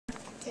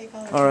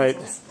All right.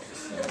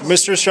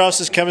 Mr.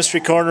 Strauss's Chemistry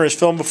Corner is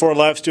filmed before a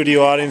live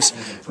studio audience.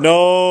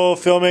 No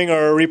filming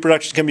or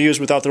reproduction can be used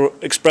without the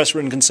express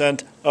written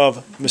consent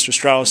of Mr.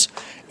 Strauss,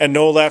 and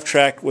no laugh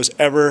track was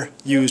ever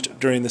used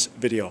during this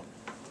video.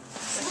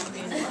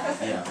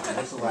 Yeah,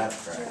 what's a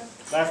laugh track?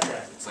 Laugh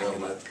track. It's like a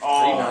lab.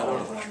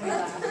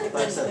 Oh.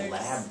 I said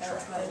lab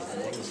track.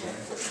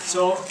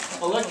 So,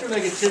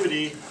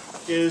 electronegativity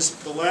is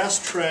the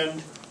last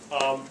trend.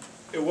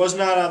 It was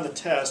not on the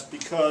test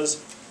because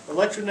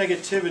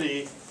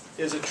electronegativity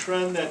is a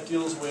trend that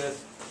deals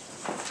with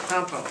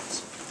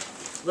compounds.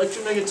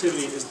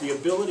 Electronegativity is the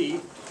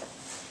ability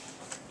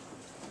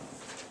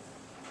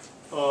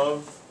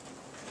of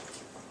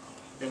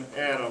an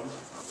atom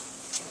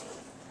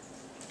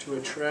to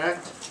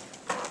attract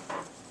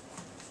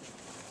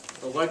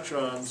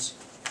electrons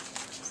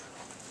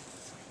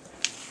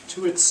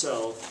to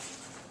itself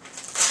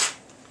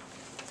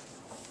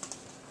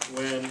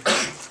when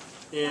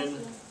in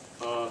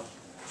a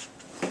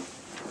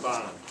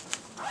bond.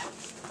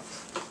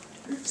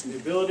 It's the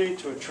ability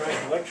to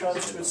attract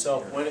electrons to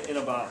itself when in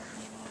a bond.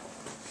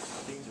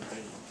 Things are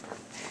ready.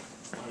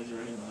 Why is it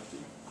ready lefty?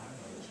 I don't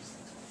know, it just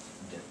looks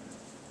different.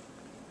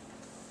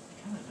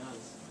 It kind of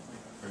does.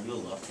 Are you a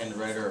left-handed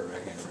writer or a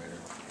right-handed writer?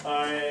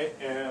 I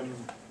am.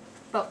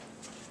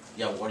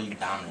 Yeah, what are you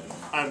dominant in?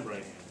 I'm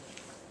right-handed.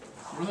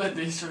 Remember that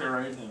day you started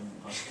writing them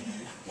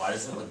left-handed? Why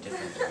does it look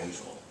different than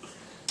usual?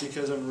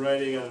 Because I'm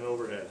writing on an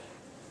overhead.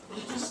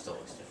 It just still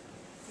looks different.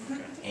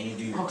 Okay. And you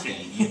do your T.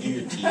 You do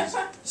your T's.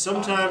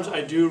 Sometimes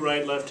I do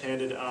write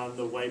left-handed on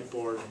the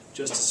whiteboard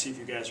just to see if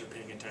you guys are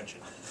paying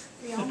attention.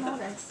 We all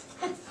noticed.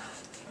 I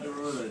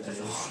remember that day.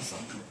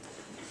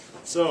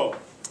 So,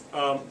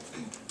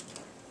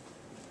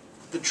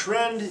 the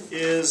trend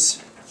is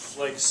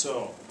like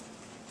so.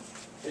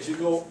 As you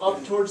go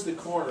up towards the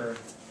corner,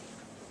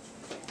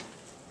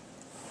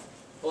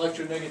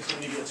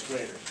 electronegativity gets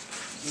greater.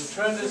 So the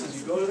trend is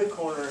as you go to the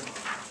corner,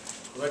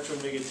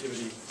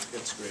 electronegativity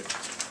gets greater.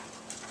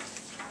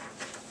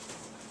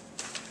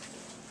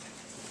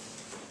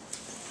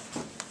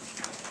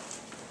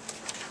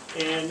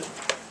 In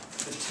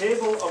the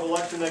table of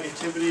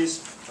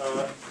electronegativities,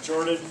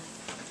 Jordan,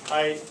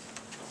 I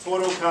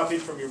photocopied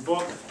from your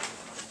book.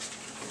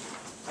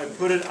 I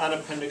put it on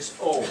Appendix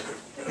O.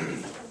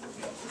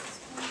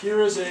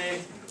 Here is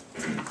a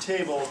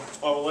table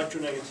of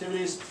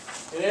electronegativities.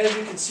 And as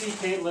you can see,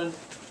 Caitlin,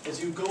 as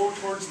you go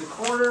towards the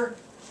corner,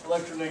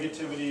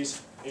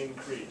 electronegativities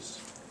increase.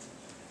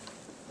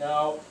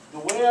 Now, the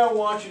way I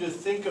want you to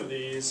think of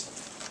these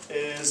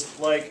is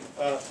like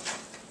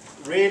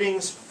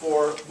ratings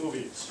for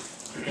movies.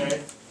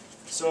 Okay?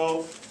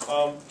 So,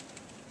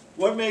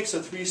 what makes a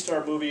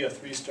 3-star movie a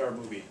 3-star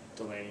movie,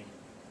 Delaney?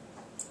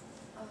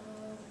 I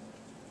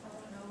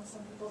don't know.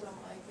 Some people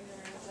don't like it,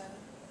 or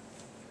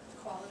the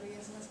quality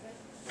isn't as good.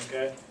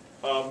 Okay.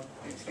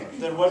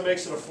 Then what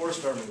makes it a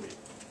 4-star movie?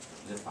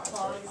 Is it 5 stars?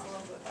 Quality's a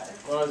little bit better.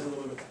 Well, it's a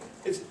little bit.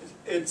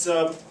 It's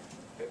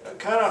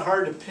kind of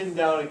hard to pin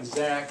down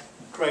exact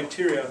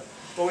criteria,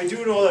 but we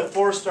do know that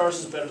 4 stars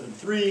is better than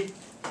 3,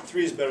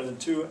 3 is better than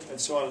 2, and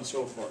so on and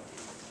so forth.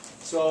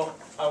 So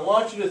I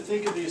want you to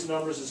think of these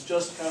numbers as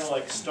just kind of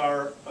like a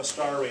star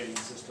rating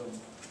system.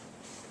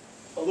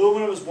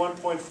 Aluminum is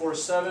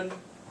 1.47.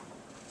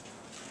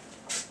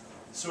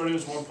 Sodium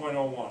is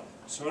 1.01.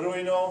 So what do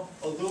we know?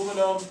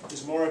 Aluminum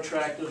is more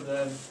attractive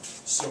than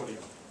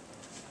sodium.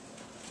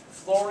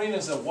 Fluorine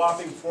is a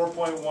whopping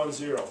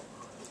 4.10.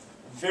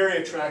 Very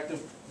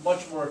attractive,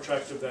 much more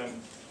attractive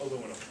than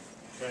aluminum.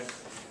 Okay?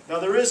 Now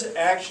there is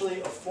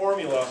actually a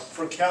formula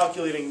for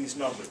calculating these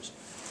numbers.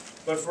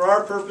 But for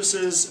our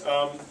purposes,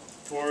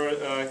 for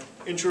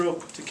intro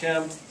to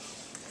chem,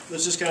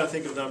 let's just kind of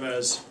think of them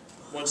as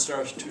 1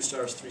 stars, 2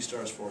 stars, 3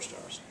 stars, 4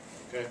 stars.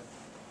 Okay?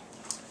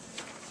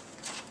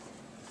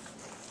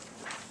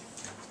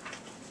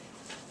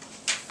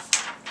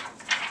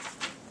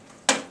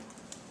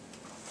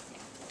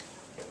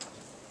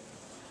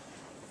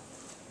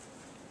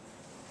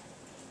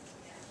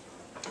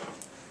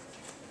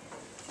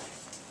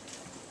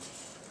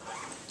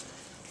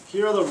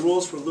 Here are the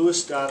rules for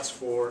Lewis dots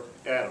for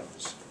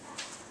atoms.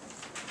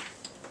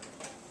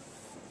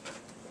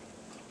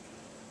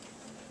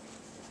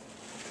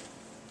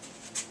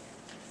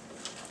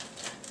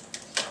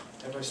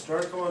 If I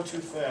start going too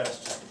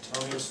fast, just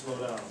tell me to slow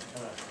down. I'm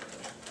kind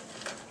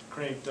of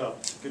cranked up.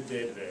 It's a good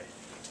day today.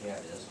 Yeah,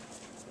 it is.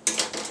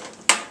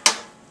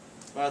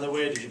 By the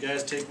way, did you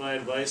guys take my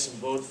advice and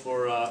vote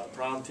for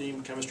prom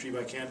theme, chemistry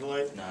by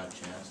candlelight? Not a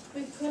chance.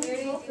 We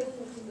couldn't vote for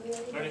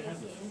the Already had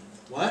this.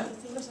 What?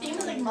 The theme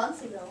was like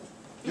months ago.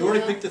 You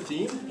already picked the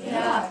theme?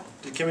 Yeah.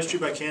 Did chemistry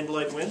by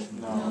candlelight win?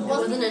 No. It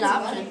wasn't an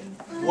option.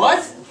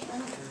 What?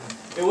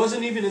 It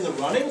wasn't even in the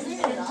running? It wasn't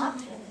even an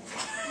option.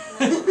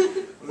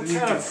 What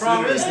kind of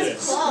prom is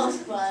this? Close,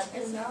 but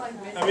it's not like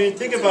I mean,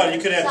 think about it.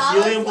 You could have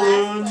helium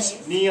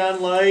balloons,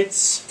 neon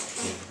lights,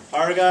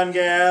 argon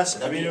gas.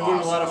 I mean, it would have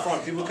been a lot of fun.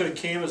 People could have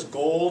came as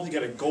gold. You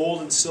got a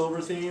gold and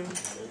silver theme.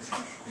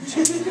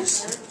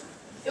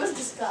 It was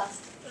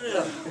disgusting.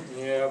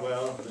 Yeah,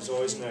 well, there's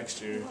always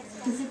next year.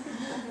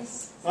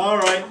 All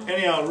right.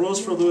 Anyhow,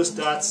 rules for Lewis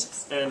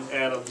dots and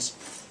atoms.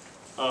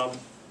 We're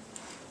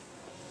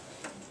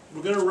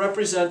going to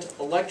represent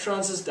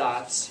electrons as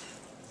dots,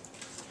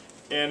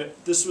 and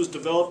this was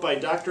developed by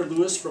Dr.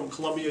 Lewis from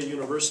Columbia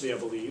University, I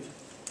believe.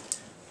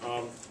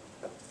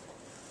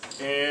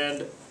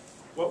 And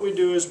what we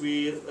do is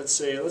let's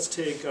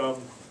take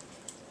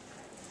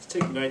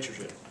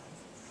nitrogen.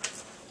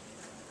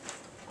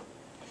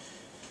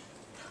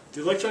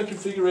 The electron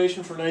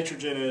configuration for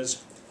nitrogen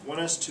is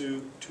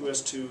 1s2,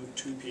 2s2,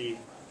 2p,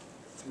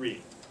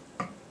 3.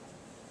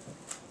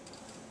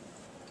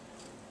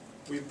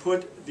 We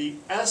put the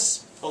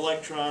s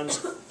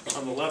electrons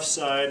on the left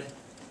side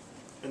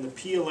and the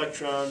p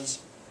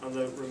electrons on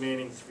the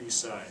remaining 3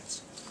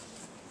 sides.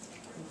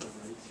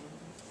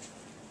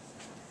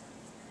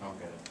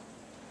 Okay.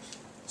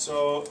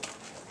 So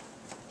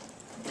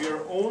we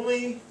are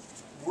only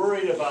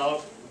worried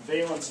about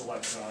valence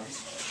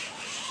electrons.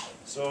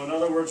 So in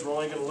other words, we're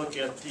only going to look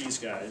at these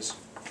guys.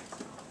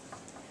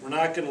 We're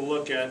not going to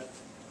look at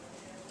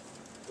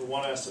the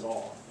 1s at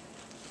all.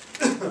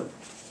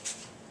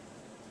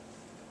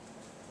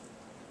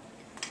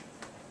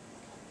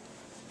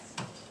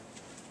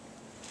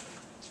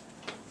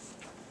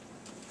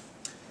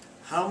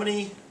 How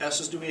many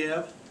s's do we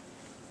have?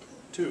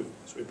 2.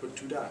 So we put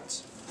 2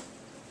 dots.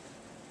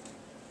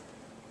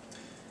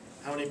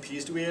 How many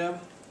p's do we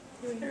have?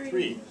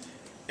 3.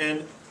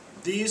 And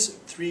these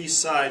 3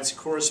 sides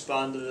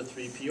correspond to the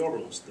 3 p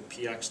orbitals, the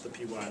px, the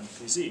py, and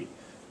the pz.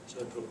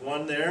 So I put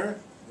 1 there,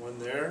 and 1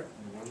 there.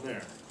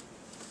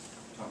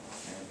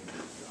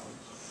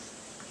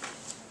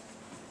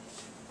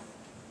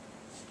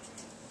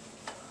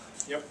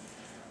 Yep.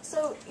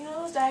 So, you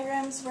know those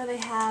diagrams where they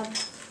have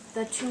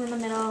the 2 in the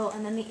middle,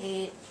 and then the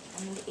 8,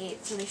 and then the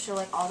 8, so they show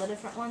like all the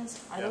different ones?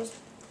 Are Yep. those,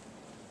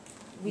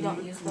 we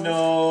don't use those?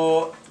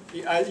 No,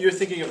 you're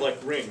thinking of like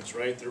rings,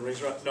 right? The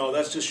rings are, no,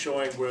 that's just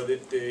showing where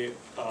the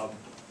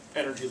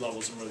energy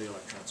levels and where the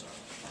electrons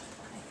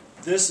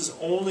are. This is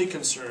only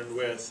concerned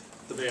with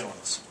the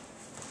valence.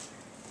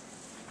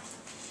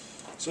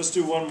 So let's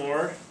do one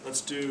more. Let's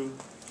do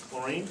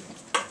chlorine.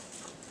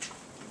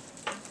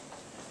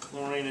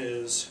 Chlorine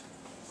is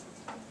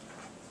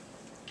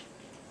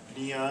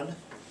neon,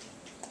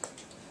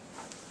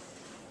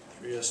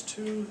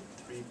 3s2,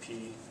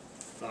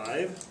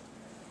 3p5.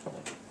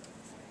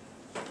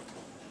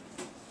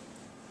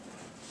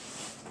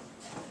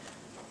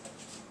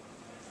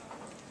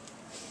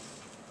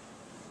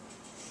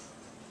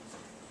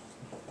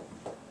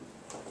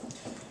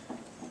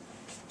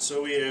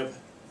 So we have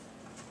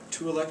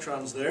 2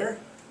 electrons there,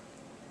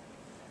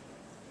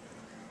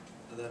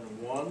 and then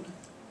 1,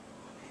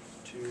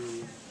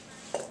 2,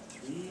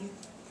 3,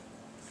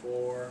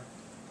 4,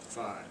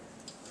 5.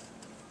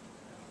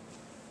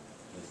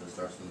 So it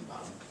starts from the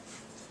bottom.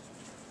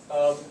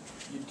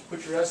 You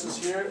put your S's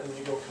here, and then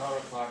you go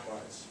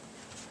counterclockwise.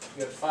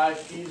 You got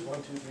 5 P's,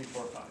 1, 2, 3,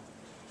 4, 5.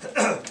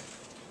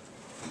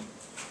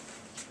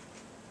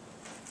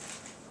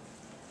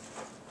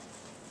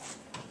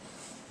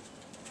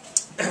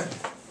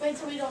 Wait,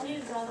 so we don't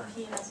need to draw the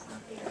P and S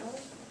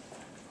arrows?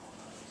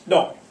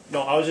 No,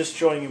 I was just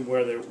showing you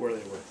where they were.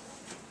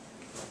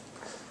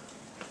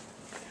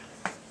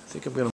 I think I'm going to